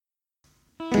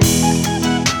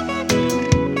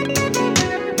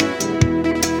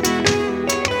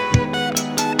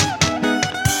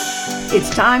It's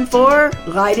time for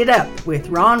Light It Up with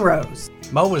Ron Rose.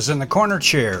 Mo is in the corner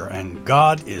chair and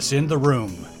God is in the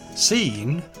room,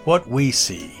 seeing what we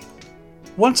see.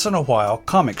 Once in a while,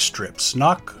 comic strips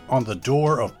knock on the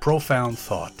door of profound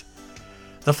thought.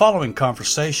 The following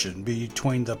conversation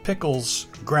between the Pickles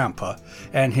grandpa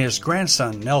and his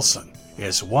grandson Nelson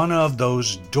is one of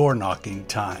those door-knocking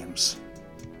times.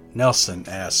 Nelson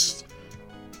asks,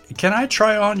 "Can I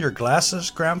try on your glasses,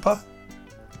 Grandpa?"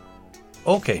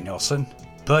 "Okay, Nelson,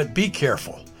 but be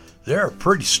careful. They're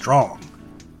pretty strong."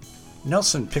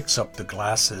 Nelson picks up the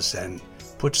glasses and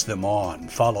puts them on,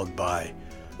 followed by,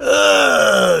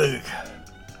 "Ugh!"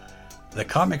 The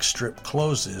comic strip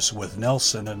closes with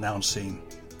Nelson announcing,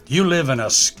 "You live in a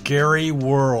scary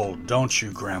world, don't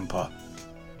you, Grandpa?"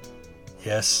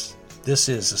 Yes, this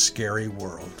is a scary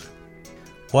world.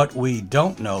 What we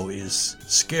don't know is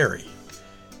scary,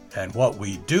 and what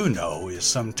we do know is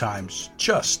sometimes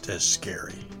just as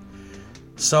scary.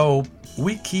 So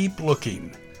we keep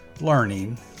looking,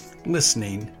 learning,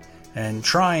 listening, and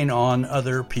trying on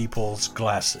other people's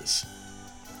glasses.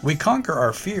 We conquer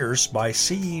our fears by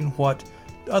seeing what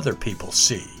other people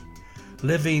see,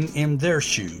 living in their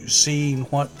shoes, seeing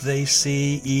what they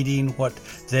see, eating what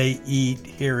they eat,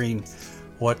 hearing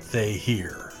what they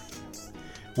hear.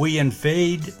 We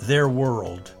invade their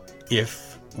world if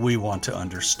we want to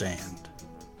understand.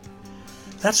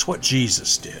 That's what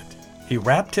Jesus did. He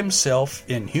wrapped himself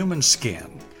in human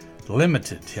skin,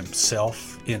 limited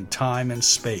himself in time and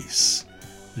space,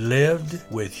 lived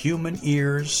with human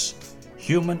ears,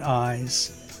 human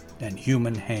eyes, and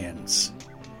human hands.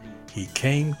 He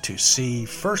came to see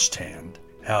firsthand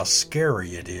how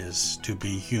scary it is to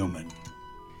be human.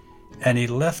 And he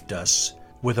left us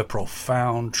with a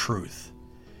profound truth.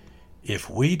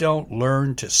 If we don't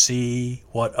learn to see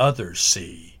what others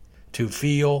see, to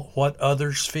feel what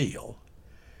others feel,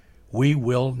 we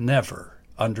will never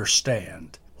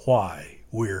understand why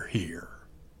we're here.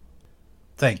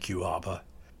 Thank you, Abba,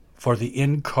 for the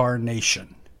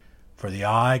incarnation, for the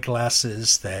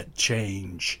eyeglasses that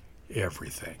change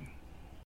everything.